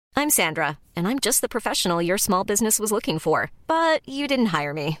I'm Sandra, and I'm just the professional your small business was looking for. But you didn't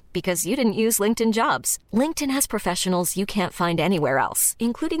hire me because you didn't use LinkedIn Jobs. LinkedIn has professionals you can't find anywhere else,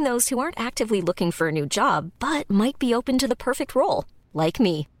 including those who aren't actively looking for a new job, but might be open to the perfect role, like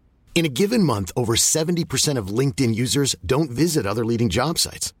me. In a given month, over 70% of LinkedIn users don't visit other leading job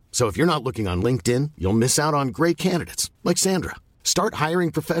sites. So if you're not looking on LinkedIn, you'll miss out on great candidates like Sandra. Start hiring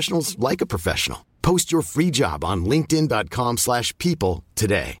professionals like a professional. Post your free job on linkedin.com/people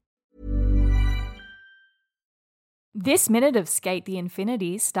today. This minute of Skate the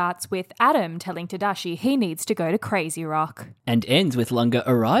Infinity starts with Adam telling Tadashi he needs to go to Crazy Rock. And ends with Lunga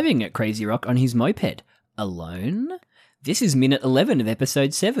arriving at Crazy Rock on his moped. Alone? This is minute 11 of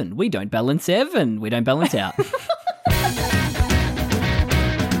episode 7. We don't balance Evan. We don't balance out.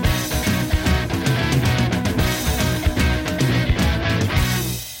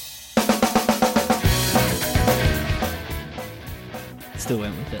 Still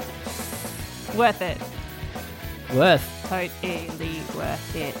went with it. Worth it. Worth. Totally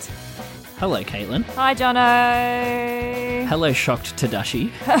worth it. Hello, Caitlin. Hi, Jono. Hello, shocked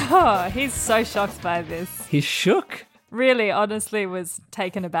Tadashi. Oh, he's so shocked by this. He's shook. Really, honestly, was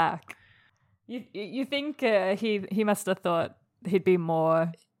taken aback. You think he must have thought he'd be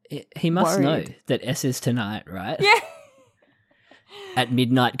more He must worried. know that S is tonight, right? Yeah. At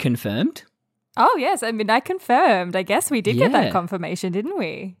midnight confirmed? Oh, yes, I mean, I confirmed. I guess we did get that Yeah. confirmation, didn't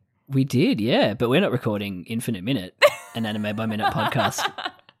we? We did, yeah. But we're not recording Infinite Minute, an anime by minute podcast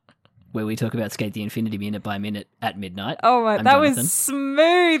where we talk about Skate the Infinity minute by minute at midnight. Oh, my, I'm that Jonathan. was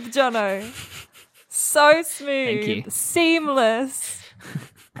smooth, Jono. So smooth. Thank you. Seamless.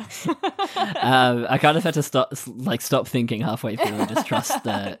 I kind of had to stop thinking halfway through and just trust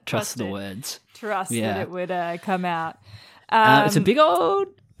the it. words. Trust Yeah. that it would come out. It's a big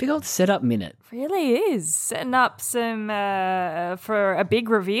old setup minute. Really is setting up some for a big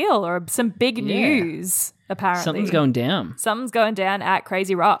reveal or some big news. Apparently, Something's going down. Something's going down at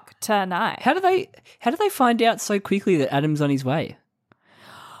Crazy Rock tonight. How do they find out so quickly that Adam's on his way?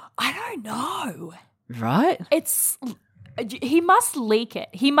 I don't know. Right? He must leak it.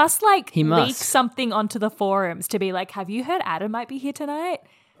 He must leak must. something onto the forums to be like, "Have you heard Adam might be here tonight?"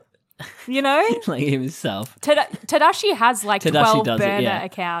 You know, Like himself. Tadashi has like Tadashi 12 does it, burner yeah.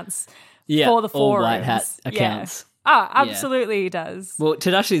 accounts Yeah, for the all forums. white hat accounts. Yeah. Oh, absolutely he does. Well,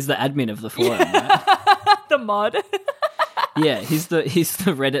 Tadashi's the admin of the forum, right? The mod. Yeah, he's the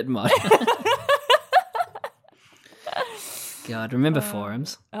Reddit mod. God, remember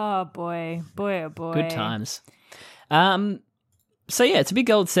forums? Oh boy, oh boy. Good times. So yeah, it's a big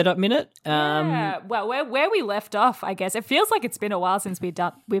old setup minute. Yeah. Well, where we left off, I guess it feels like it's been a while since we've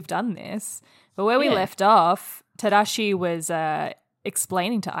done this. But where we Yeah. left off, Tadashi was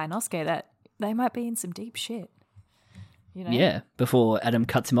explaining to Inosuke that they might be in some deep shit. You know? Yeah, before Adam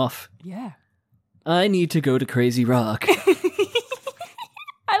cuts him off. Yeah. I need to go to Crazy Rock.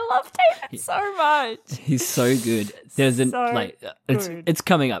 I love David so much. He's so good. There's So good. it's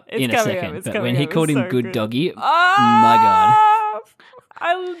coming up in a coming up, second. it's But coming when he up, called it's him so good good. doggy, Oh, my God.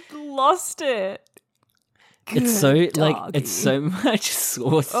 I lost it. It's so Good like doggy. it's so much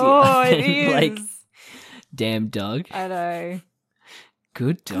saucier Oh, it than is. like damn dog. I know.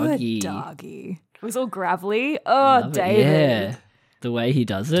 Good doggy. Good doggy. It was all gravelly. Oh, Love it. David. Yeah. The way he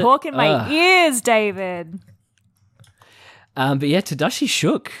does it. Talk in my Ugh. ears, David. But yeah, Tadashi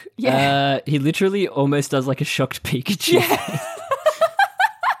shook. Yeah. He literally almost does like a shocked Pikachu.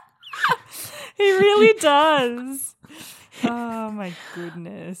 He really does. Oh, my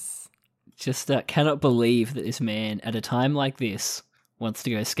goodness. Just cannot believe that this man, at a time like this, wants to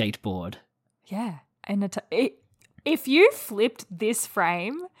go skateboard. Yeah. And if you flipped this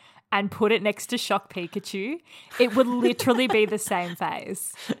frame and put it next to Shock Pikachu, it would literally be the same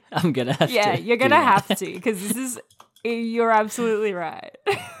face. I'm going to have to. Yeah, you're do going to that. have to because this is, you're absolutely right.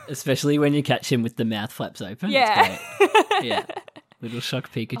 Especially when you catch him with the mouth flaps open. Yeah. It's great. Yeah. Little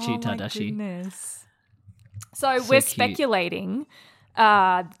shock Pikachu Oh, my Tadashi. goodness. So we're cute. speculating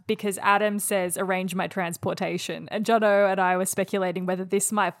because Adam says, arrange my transportation. And Jono and I were speculating whether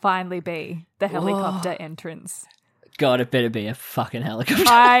this might finally be the helicopter entrance. God, it better be a fucking helicopter.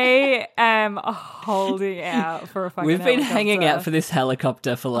 I am holding out for a fucking We've been helicopter. hanging out for this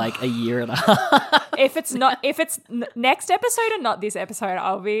helicopter for like a year and a half. If it's next episode and not this episode,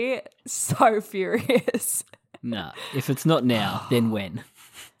 I'll be so furious. Nah, if it's not now, then when?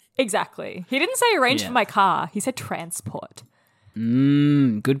 Exactly. He didn't say arrange Yeah. for my car. He said transport.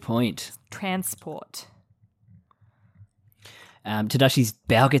 Good point. Transport. Tadashi's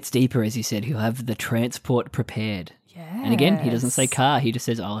bow gets deeper, as he said. He'll have the transport prepared. Yeah. And again, he doesn't say car. He just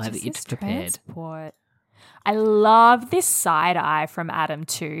says, I'll have Just it says prepared. Transport. I love this side eye from Adam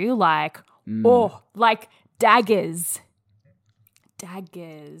too. Like, like daggers.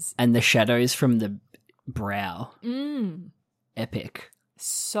 Daggers. And the shadows from the brow. Epic.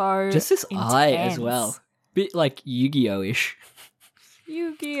 So Just this intense. eye as well. Bit like Yu-Gi-Oh-ish.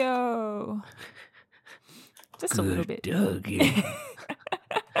 Yu-Gi-Oh. Just a little bit. Doggy.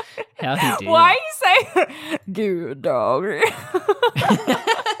 How he do Why are you saying good dog?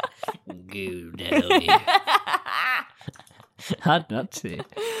 Good doggy. Hard not to.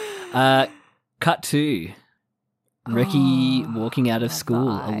 Cut 2. Reki walking out of school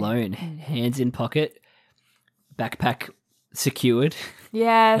alone, hands in pocket, backpack secured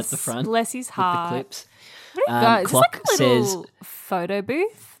Yes. at the front. Bless his with heart. the clips. What do you got? Is this Clock like a little photo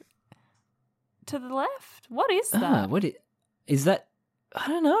booth to the left? What is that? Is that? I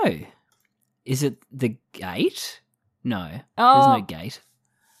don't know. Is it the gate? No, there's Oh. no gate.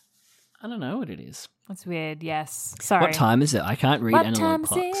 I don't know what it is. That's weird. Yes. Sorry. What time is it? I can't read What analog time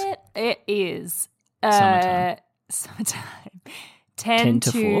clocks. is it? It is Summertime. Summertime. 10 10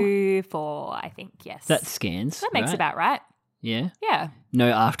 to to 4, I think. Yes. That scans. That makes right? about right. Yeah. Yeah. No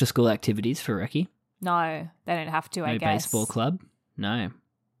after school activities for Reki. No, they don't have to, I No guess. baseball club. No.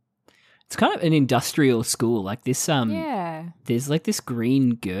 It's kind of an industrial school. Like this. Yeah. There's like this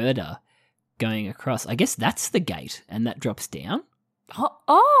green girder going across. I guess that's the gate, and that drops down.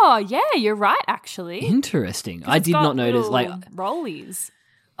 Oh, yeah, you're right, actually. Interesting. 'Cause I it's did got not notice. little Like, rollies.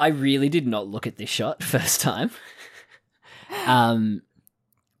 I really did not look at this shot first time.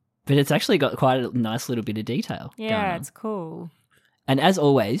 But it's actually got quite a nice little bit of detail. going Yeah, on. it's cool. And as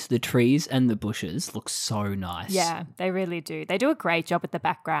always, the trees and the bushes look so nice. Yeah, they really do. They do a great job with the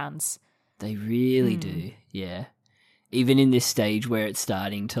backgrounds. They really do. Yeah. Even in this stage where it's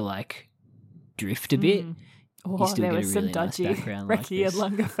starting to like drift a bit, Oh, still there get a was some really nice dodgy background like Reki and this.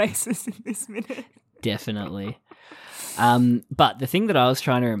 Lunga faces in this minute. definitely. But the thing that I was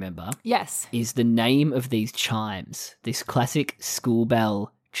trying to remember Yes. is the name of these chimes, this classic school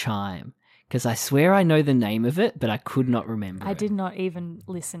bell chime. Because I swear I know the name of it, but I could not remember I it. did not even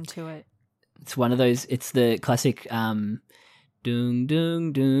listen to it. It's one of those, it's the classic doon doon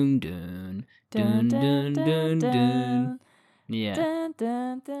doon doon doon doon doon doon. Yeah. Dun,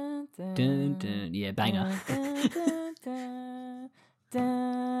 dun, dun, dun, Dun, dun. Yeah, banger. dun, dun, dun,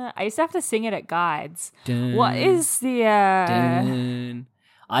 dun. I used to have to sing it at guides. Dun, What is the dun.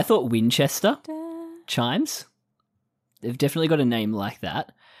 I thought Winchester chimes. They've definitely got a name like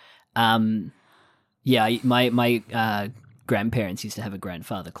that. Yeah, my grandparents used to have a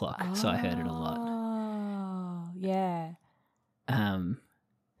grandfather clock, so I heard it a lot. Oh, yeah.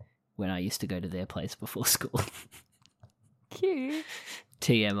 When I used to go to their place before school. Cute.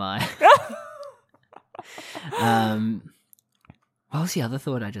 TMI. What was the other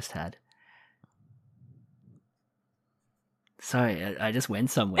thought I just had? Sorry, I just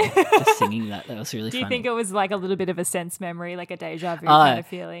went somewhere just singing that. That was really Do you funny. think it was like a little bit of a sense memory, like a deja vu kind of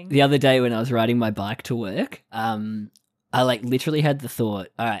feeling? The other day when I was riding my bike to work, I like literally had the thought,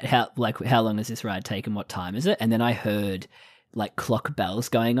 all right, how long does this ride take and what time is it? And then I heard like clock bells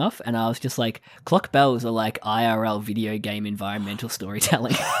going off, and I was just like, clock bells are like IRL video game environmental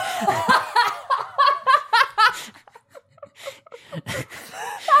storytelling.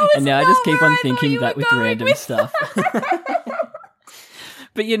 And now I just keep on thinking that with random stuff.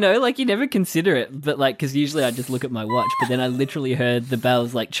 But you know, like you never consider it, but like, because usually I just look at my watch, but then I literally heard the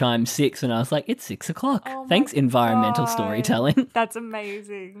bells like chime 6 and I was like, it's 6 o'clock. Oh my Thanks, environmental God. storytelling. That's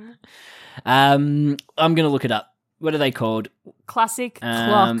amazing. I'm going to look it up. What are they called? Classic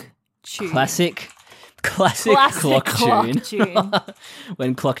clock tune. Classic clock tune.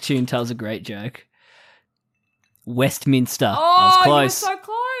 When Clock Tune tells a great joke. Westminster. Oh, I was you were close. so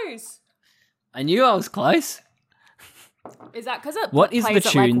close. I knew I was close. Is that because it What is plays the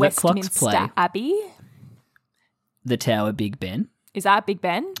at, like, tune that clocks Westminster play? Abbey? The Tower Big Ben. Is that Big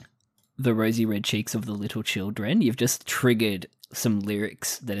Ben? The rosy red cheeks of the little children. You've just triggered some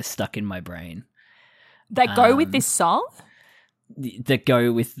lyrics that are stuck in my brain That go with this song? that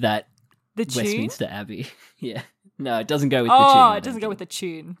go with that The tune? Westminster Abbey. Yeah. No, it doesn't go with the tune. Oh, I it doesn't don't go with think. the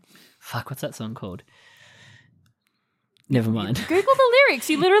tune. Fuck, what's that song called? Never mind. Google the lyrics.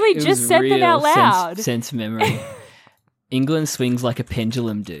 You literally It just was said them real out loud. Sense memory. England swings like a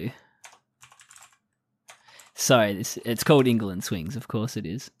pendulum do. Sorry, it's called England Swings. Of course it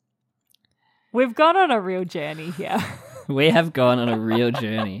is. We've gone on a real journey here. We have gone on a real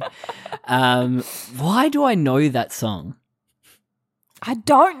journey. Why do I know that song? I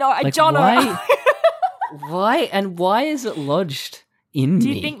don't know. Like, Jono. why is it lodged in Do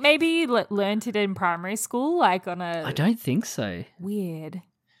me? you think maybe you learned it in primary school, like on a I don't think so. weird?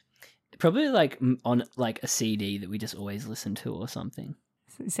 Probably like on like a CD that we just always listen to or something.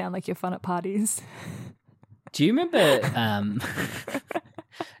 You sound like you're fun at parties. Do you remember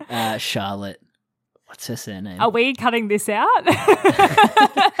Charlotte? What's her surname? Are we cutting this out?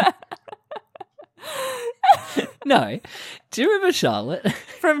 No. Do you remember Charlotte?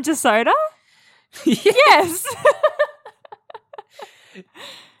 From DeSoda? Yeah. Yes.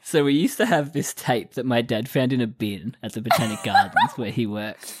 So we used to have this tape that my dad found in a bin at the Botanic Gardens where he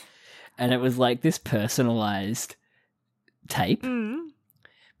worked. And it was like this personalised tape.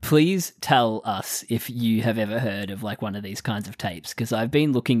 Please tell us if you have ever heard of like one of these kinds of tapes, because I've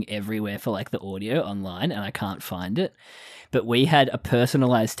been looking everywhere for like the audio online and I can't find it. But we had a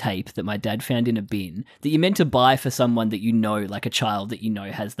personalised tape that my dad found in a bin that you meant to buy for someone that you know, like a child that you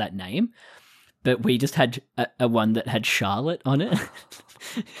know has that name. But we just had a one that had Charlotte on it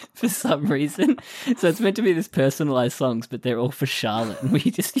for some reason. So it's meant to be this personalised songs, but they're all for Charlotte. And we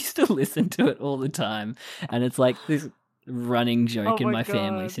just used to listen to it all the time. And it's like this running joke in my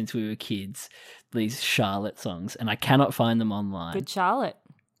family since we were kids, these Charlotte songs. And I cannot find them online. Good Charlotte.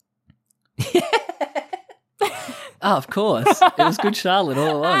 Oh, of course. It was Good Charlotte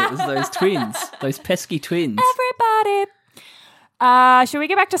all along. It was those twins, those pesky twins. Everybody. Should we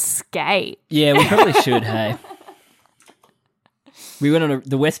get back to Skate? Yeah, we probably should, hey. We went on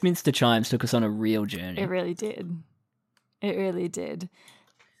the Westminster Chimes took us on a real journey. It really did. It really did.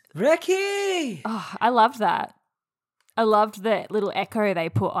 Ricky! Oh, I loved that. I loved the little echo they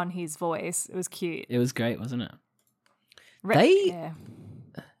put on his voice. It was cute. It was great, wasn't it? Yeah.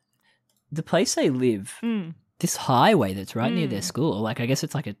 The place they live, this highway that's right near their school, like I guess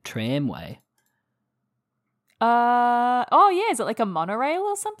it's like a tramway. Is it like a monorail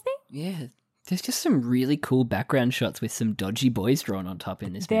or something? Yeah. There's just some really cool background shots with some dodgy boys drawn on top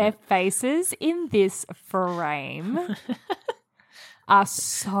in this Their minute. faces in this frame are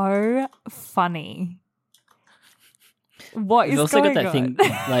so funny. What is You've also going got that on?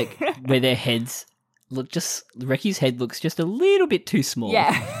 thing like where their heads look just Recky's head looks just a little bit too small.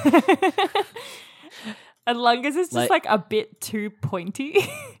 Yeah. And Lungus is just like a bit too pointy.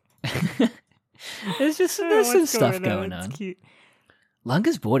 There's some stuff going on. It's cute.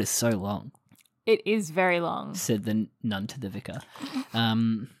 Lunga's board is so long, It is very long. said the nun to the vicar.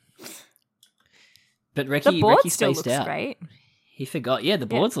 But Recky The board Recky still spaced looks out. great. He forgot. Yeah, the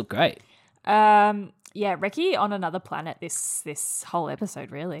boards look great. Yeah, Reki on another planet this whole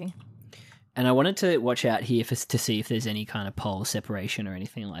episode, really. And I wanted to watch out here to see if there's any kind of pole separation or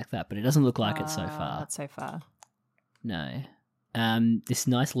anything like that, but it doesn't look like it so far. Not so far. No. This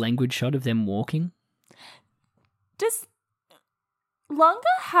nice language shot of them walking. Does Lunga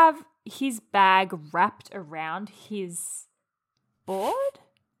have his bag wrapped around his board?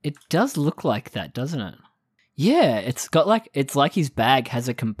 It does look like that, doesn't it? Yeah, it's like his bag has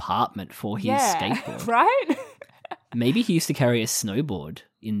a compartment for his skateboard. Right? Maybe he used to carry a snowboard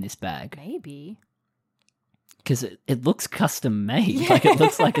in this bag. Maybe. Because it looks custom made. Yeah. Like it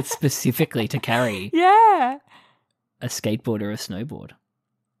looks like it's specifically to carry a skateboard or a snowboard.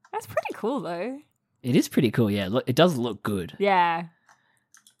 That's pretty cool though. It is pretty cool, yeah. Look, it does look good. Yeah.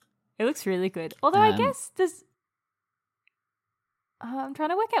 It looks really good. Although I guess there's... I'm trying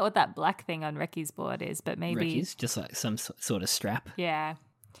to work out what that black thing on Reki's board is, but maybe... Reki's? Just like some sort of strap. Yeah.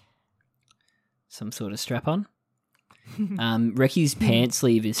 Some sort of strap on. Reki's pant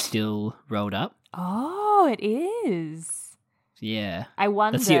sleeve is still rolled up. Oh, it is. Yeah. I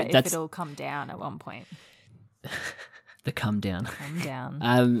wonder if it'll come down at one point. The come down. Come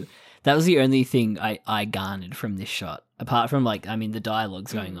down. That was the only thing I garnered from this shot. Apart from the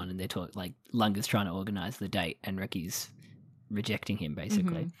dialogue's going on and they're talking, like Lunga's trying to organise the date and Reki's rejecting him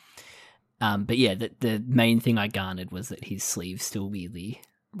basically. Mm-hmm. But yeah, the main thing I garnered was that his sleeves still weirdly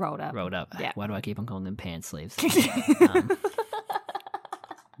rolled up. Yeah. Why do I keep on calling them pant sleeves?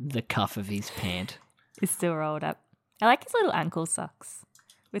 The cuff of his pant is still rolled up. I like his little ankle socks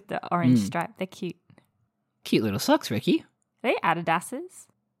with the orange stripe. They're cute. Cute little socks, Reky. Are they Adidas's?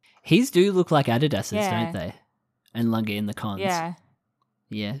 His do look like Adidas's, don't they? And Lunga in the cons. Yeah.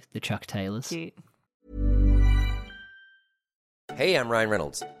 Yeah, the Chuck Taylors. Cute. Hey, I'm Ryan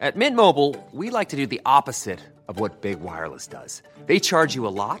Reynolds. At Mint Mobile, we like to do the opposite of what Big Wireless does. They charge you a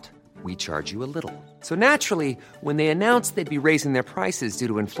lot, we charge you a little. So naturally, when they announced they'd be raising their prices due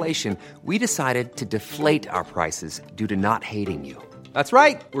to inflation, we decided to deflate our prices due to not hating you. That's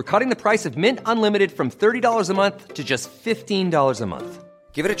right. We're cutting the price of Mint Unlimited from $30 a month to just $15 a month.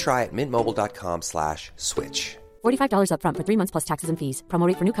 Give it a try at mintmobile.com/switch. $45 up front for 3 months plus taxes and fees. Promo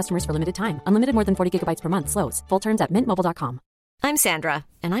rate for new customers for limited time. Unlimited more than 40 gigabytes per month slows. Full terms at mintmobile.com. I'm Sandra,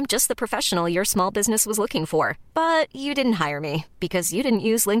 and I'm just the professional your small business was looking for. But you didn't hire me because you didn't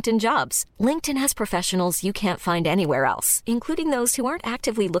use LinkedIn Jobs. LinkedIn has professionals you can't find anywhere else, including those who aren't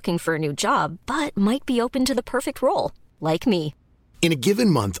actively looking for a new job, but might be open to the perfect role, like me. In a given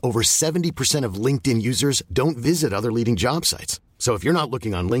month, over 70% of LinkedIn users don't visit other leading job sites. So if you're not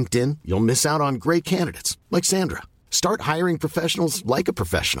looking on LinkedIn, you'll miss out on great candidates like Sandra. Start hiring professionals like a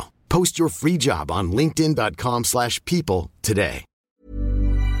professional. Post your free job on linkedin.com/people today.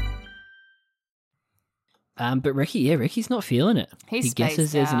 But Ricky's not feeling it. He's he guesses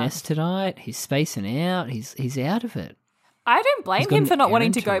spaced there's an out. S tonight. He's spacing out. He's out of it. I don't blame He's got him an for not wanting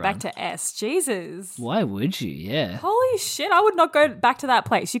errand to to go back run. to S. Jesus. Why would you? Yeah. Holy shit, I would not go back to that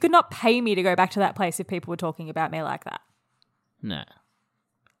place. You could not pay me to go back to that place if people were talking about me like that. No.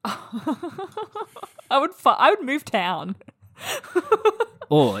 I would move town.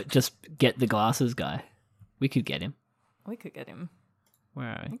 Or just get the glasses guy. We could get him. We could get him. Where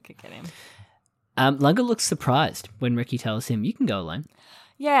are we? We could get him. Lunga looks surprised when Ricky tells him, "You can go alone."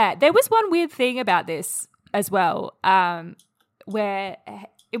 Yeah, there was one weird thing about this as well, where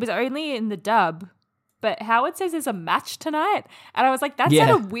it was only in the dub, but Howard says there's a match tonight, and I was like, that Yeah.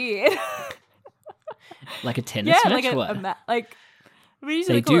 sounded weird. Like a tennis Yeah, match? like What? like we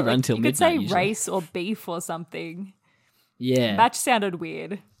usually They call do it, like, run till you could say midnight usually. race or beef or something. Yeah. Match sounded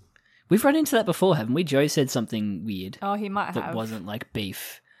weird. We've run into that before, haven't we? Joe said something weird Oh, he might that have. wasn't like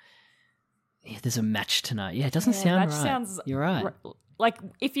beef. Yeah, there's a match tonight. Yeah, it doesn't Yeah, sound match right. sounds You're right. Like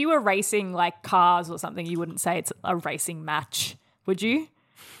if you were racing like cars or something, you wouldn't say it's a racing match, would you?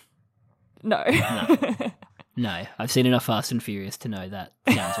 No. No, I've seen enough Fast and Furious to know that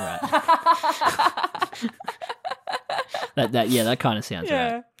sounds right. that kind of sounds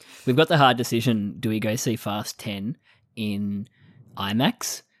Yeah. right. We've got the hard decision. Do we go see Fast 10 in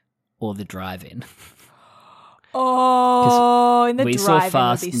IMAX or the drive-in? Oh, in the we saw drive-in would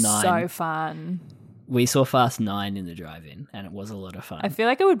Fast be 9. so fun. We saw Fast 9 in the drive-in, and it was a lot of fun. I feel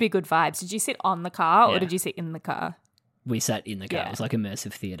like it would be good vibes. Did you sit on the car or Yeah. did you sit in the car? We sat in the car. Yeah. It was like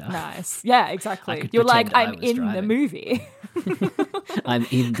immersive theatre. Nice. Yeah, I exactly. could You're like, pretend I I'm was in the driving. movie. I'm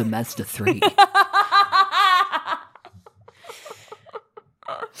in the Mazda 3.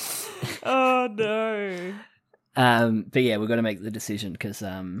 Oh, no. But yeah, we've got to make the decision because,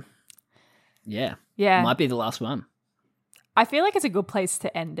 yeah, Yeah. might be the last one. I feel like it's a good place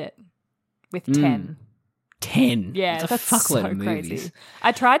to end it with 10. 10. Yeah, It's a that's fuckload so of movies. crazy.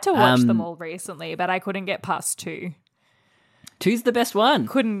 I tried to watch them all recently, but I couldn't get past 2. 2's the best one.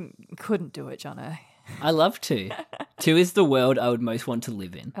 Couldn't do it, Jono. I love 2. 2 is the world I would most want to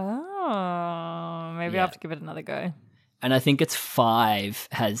live in. Oh, maybe Yeah. I'll have to give it another go. And I think it's 5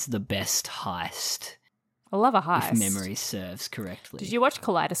 has the best heist, I love a heist. if memory serves correctly. Did you watch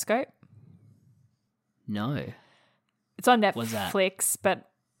Kaleidoscope? No. It's on What's that? Netflix, but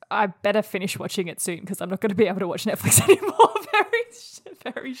I better finish watching it soon because I'm not going to be able to watch Netflix anymore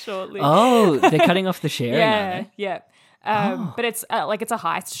very shortly. Oh, they're cutting off the sharing, yeah, are they? yeah. But it's it's a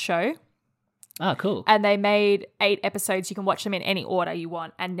heist show, Oh, cool. and they made 8 episodes. You can watch them in any order you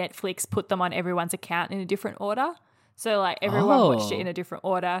want, and Netflix put them on everyone's account in a different order. So like everyone watched it in a different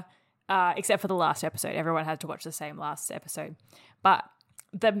order, except for the last episode. Everyone had to watch the same last episode. But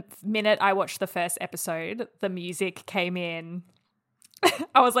the minute I watched the first episode, the music came in.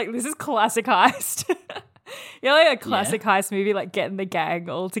 I was like, this is classic heist. You know, like a classic heist movie, like getting the gang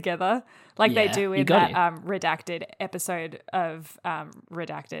all together, like they Yeah, do you in got that it. Redacted episode of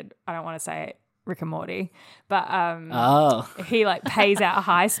Redacted. I don't want to say it, Rick and Morty, but Oh, he like pays out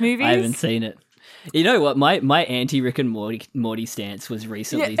heist movies. I haven't seen it. You know what? My anti Rick and Morty stance was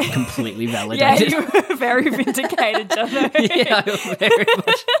recently completely Yeah, validated. you were very vindicated, Jono. Yeah,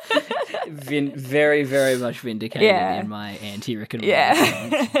 I'm very, very much vindicated Yeah. in my anti Rick and Morty Yeah.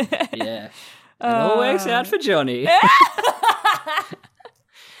 stance. Yeah. It all works out for Johnny.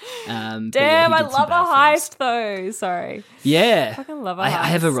 But yeah, Damn, he I did some love a bad things. heist though. Sorry. Yeah. fucking love a I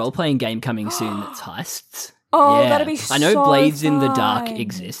have a heist. role playing game coming soon that's heists. Oh, Yeah. that'd be I know so Blades in the Dark fun.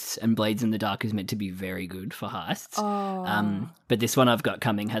 exists, and Blades in the Dark is meant to be very good for heists. Oh. But this one I've got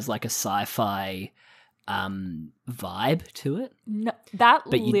coming has like a sci-fi vibe to it. No, that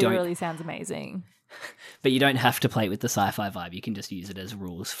But you don't- literally sounds amazing. But you don't have to play it with the sci-fi vibe. You can just use it as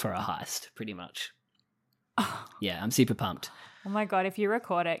rules for a heist, pretty much. Yeah, I'm super pumped. Oh my god, if you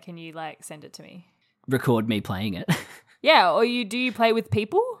record it, can you like send it to me? Record me playing it. Yeah, or do you play with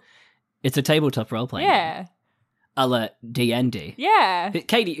people? It's a tabletop role-playing game. Yeah. A la D&D. Yeah.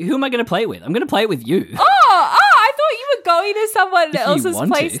 Katie, who am I going to play with? I'm going to play it with you. Oh, I thought you were going to someone you else's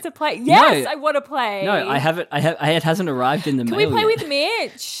want place to. to play. Yes, No. I want to play. No, I haven't. It hasn't arrived in the Can we mail play yet. with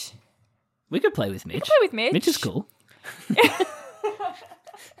Mitch? We could play with Mitch. play with Mitch. Mitch is cool.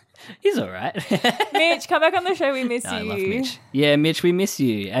 He's all right. Mitch, come back on the show. We miss No, I you. love Mitch. Yeah, Mitch, we miss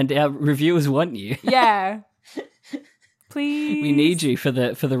you, and our reviewers want you. Yeah. Please. We need you for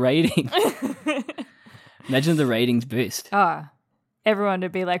the rating. Imagine the ratings boost Oh, everyone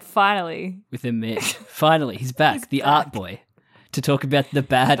would be like, finally. with a Mitch. Finally, he's back, the art boy, to talk about the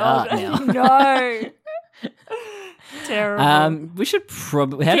bad art now. No. Terrible. We should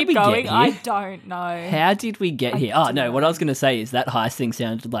probably. How did Keep we going. get I here? don't know. How did we get here? Oh no! What I was going to say is that heist thing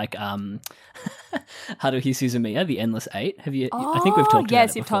sounded like Haruhi Suzumiya, the Endless Eight. Have you? I think we've talked about it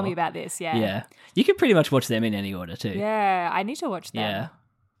Yes, you've told before. me about this. Yeah. Yeah, you can pretty much watch them in any order too. Yeah, I need to watch them. Yeah.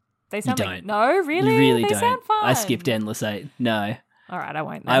 They sound You like don't. no, really. You really they don't. sound fun. I skipped Endless Eight. No, All right, I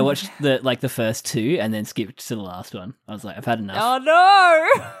won't. Then. I watched the first two and then skipped to the last one. I was like, I've had enough. Oh no.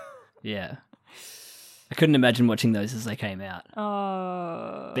 Yeah, I couldn't imagine watching those as they came out.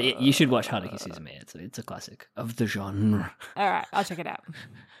 Oh. But you should watch Haruhi Suzumiya. It's a classic of the genre. All right, I'll check it out.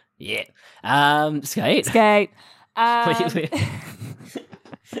 Yeah. Skate. Skate.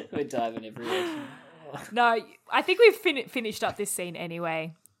 We're diving everywhere. No, I think we've finished up this scene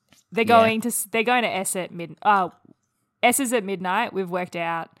anyway. They're going to S at S is at midnight. We've worked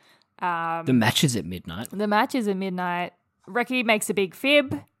out. The match is at midnight. The match is at midnight. Reki makes a big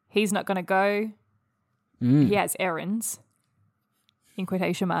fib. He's not going to go. He has errands, in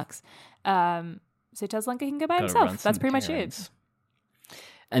quotation marks. So tells Lanka he can go by Gotta run himself. That's some pretty much errands. it.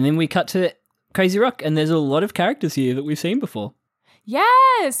 And then we cut to Crazy Rock, and there's a lot of characters here that we've seen before.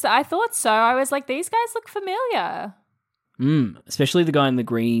 Yes, I thought so. I was like, these guys look familiar. Especially the guy in the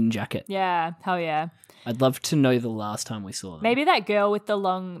green jacket. Yeah, hell yeah. I'd love to know the last time we saw them. Maybe that girl with the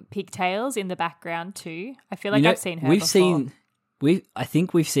long pigtails in the background too. I feel like I've seen her before. I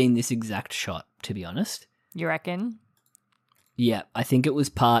think we've seen this exact shot, to be honest. You reckon? Yeah, I think it was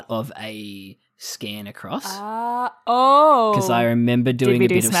part of a scan across. Oh. Because I remember doing we a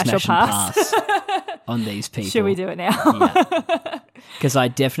do bit of Smash or smash and pass on these people. Should we do it now? Yeah. Because I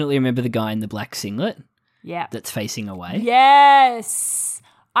definitely remember the guy in the black singlet Yeah. that's facing away. Yes.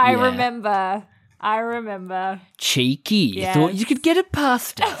 I Yeah. remember. Cheeky. You Yes. thought you could get it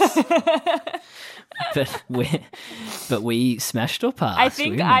past us. but we smashed or passed. I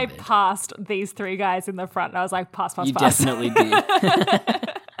think we I remembered. passed these three guys in the front and I was like, pass. You definitely did.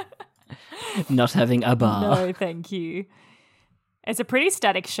 Not having a bar. No, thank you. It's a pretty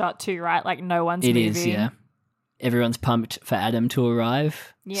static shot too, right? Like no one's It moving. is, yeah. Everyone's pumped for Adam to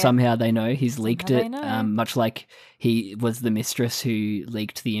arrive. Yeah. Somehow they know he's leaked Somehow it. they know. Much like he was the mistress who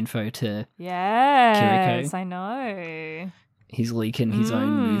leaked the info to. Yes, Kiriko. I know. He's leaking his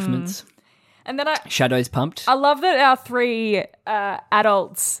own movements. And then Shadow's pumped. I love that our three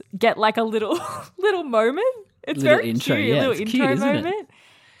adults get like a little moment. It's Little very intro, cute. yeah, Little it's intro cute, isn't it? moment.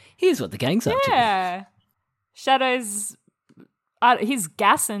 Here's what the gang's up to. Yeah. Shadow's he's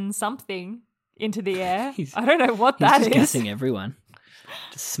gassing something into the air. I don't know what He's that just is. gassing everyone.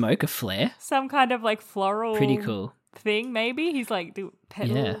 Just smoke a flare. Some kind of like floral Pretty cool. thing, maybe. He's like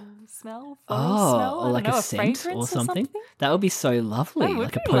petal Yeah. smell, floral smell. I Or don't like know, a scent or fragrance something. That would be so lovely. That would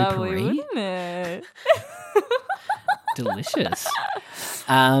Like a be lovely, potpourri. wouldn't it? Delicious.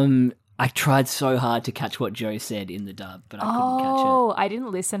 I tried so hard to catch what Joe said in the dub, but I couldn't catch it. Oh, I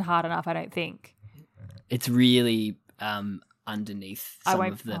didn't listen hard enough, I don't think. It's really underneath I some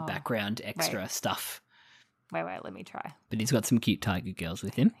won't- of the oh, background extra wait. stuff. Wait, let me try. But he's got some cute tiger girls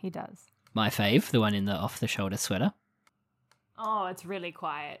with him. He does. My fave, the one in the off-the-shoulder sweater. Oh, it's really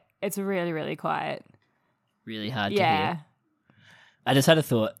quiet. It's really, really quiet. Really hard to Yeah. hear. I just had a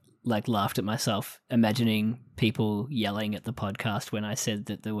thought, like laughed at myself, imagining people yelling at the podcast when I said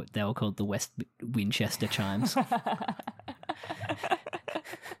that they were called the West Winchester chimes.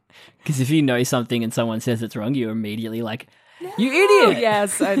 Because if you know something and someone says it's wrong, you're immediately like, you idiot!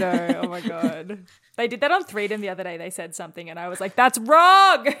 Yes, I know. Oh my God. They did that on Freedom the other day. They said something and I was like, that's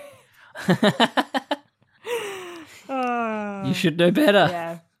wrong! You should know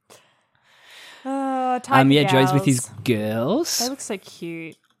better. Yeah. Tiger Yeah, Joe's with his Gals. girls. They look so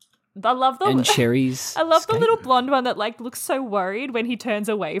cute. I love the And Cherry's I love the skate. little blonde one that like looks so worried when he turns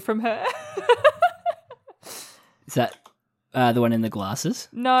away from her. Is that the one in the glasses?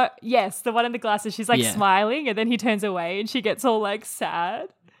 No, yes, the one in the glasses. She's like Yeah. smiling, and then he turns away, and she gets all like sad.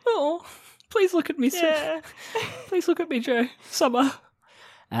 Oh, please look at me, Yeah, Please look at me, Joe. Summer.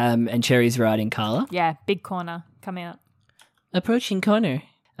 And Cherry's riding Carla. yeah. Big corner, come out. Approaching Connor.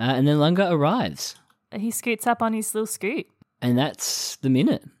 And then Lunga arrives. He scoots up on his little scoot. And that's the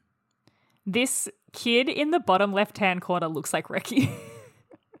minute. This kid in the bottom left-hand corner looks like Reki.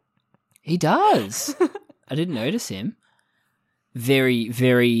 He does. I didn't notice him. Very,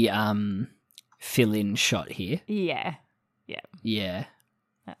 very fill-in shot here. Yeah, Yeah.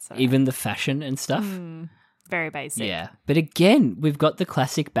 That's all right. Even the fashion and stuff. Very basic. Yeah. But again, we've got the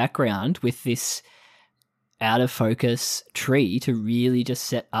classic background with this out of focus tree to really just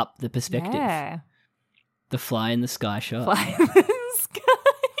set up the perspective. Yeah. The fly in the sky shot. Fly in the sky.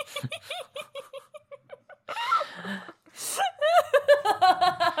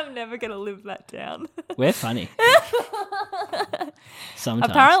 I'm never going to live that down. We're funny.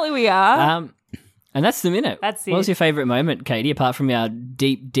 Sometimes. Apparently we are. And that's the minute. That's What was it. your favourite moment, Katie, apart from our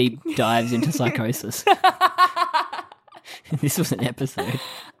deep, deep dives into psychosis? This was an episode.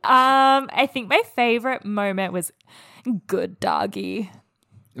 I think my favorite moment was good doggy.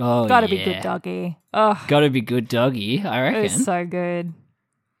 Oh, Gotta yeah. be good doggy. Oh, Gotta be good doggy, I it reckon. was so good.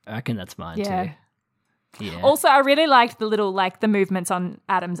 I reckon that's mine Yeah. too. Yeah. Also, I really liked the little the movements on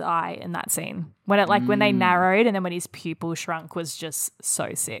Adam's eye in that scene when it when they narrowed and then when his pupil shrunk was just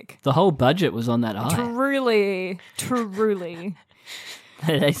so sick. The whole budget was on that eye. Truly.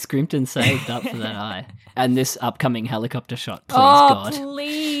 They scrimped and saved up for that eye. And this upcoming helicopter shot, please, Oh, God.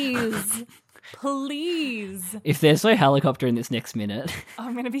 please. Please. If there's no helicopter in this next minute,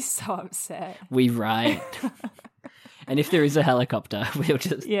 I'm going to be so upset. we riot. And if there is a helicopter, we'll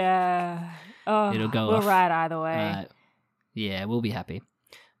just... Yeah. Oh, It'll go we'll off. ride either way. Yeah, we'll be happy.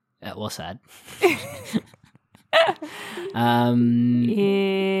 Or sad. If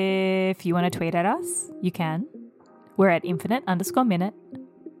you want to tweet at us, you can. We're at infinite_minute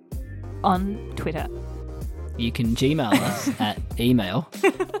on Twitter. You can Gmail us at email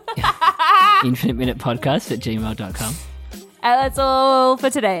infiniteminutepodcast@gmail.com. And that's all for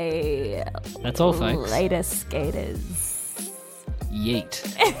today. That's all, folks. Later, skaters. Yeet.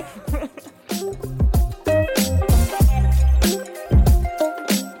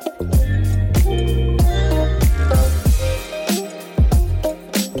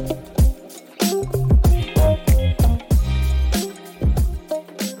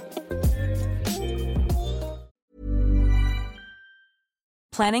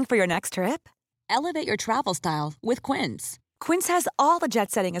 Planning for your next trip? Elevate your travel style with Quince. Quince has all the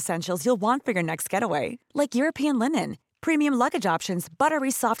jet-setting essentials you'll want for your next getaway, like European linen, premium luggage options,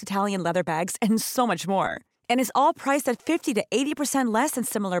 buttery soft Italian leather bags, and so much more. And is all priced at 50 to 80% less than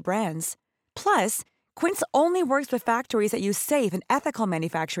similar brands. Plus, Quince only works with factories that use safe and ethical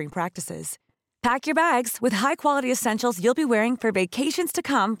manufacturing practices. Pack your bags with high-quality essentials you'll be wearing for vacations to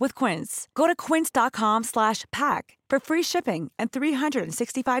come with Quince. Go to quince.com/pack for free shipping and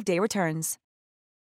 365-day returns.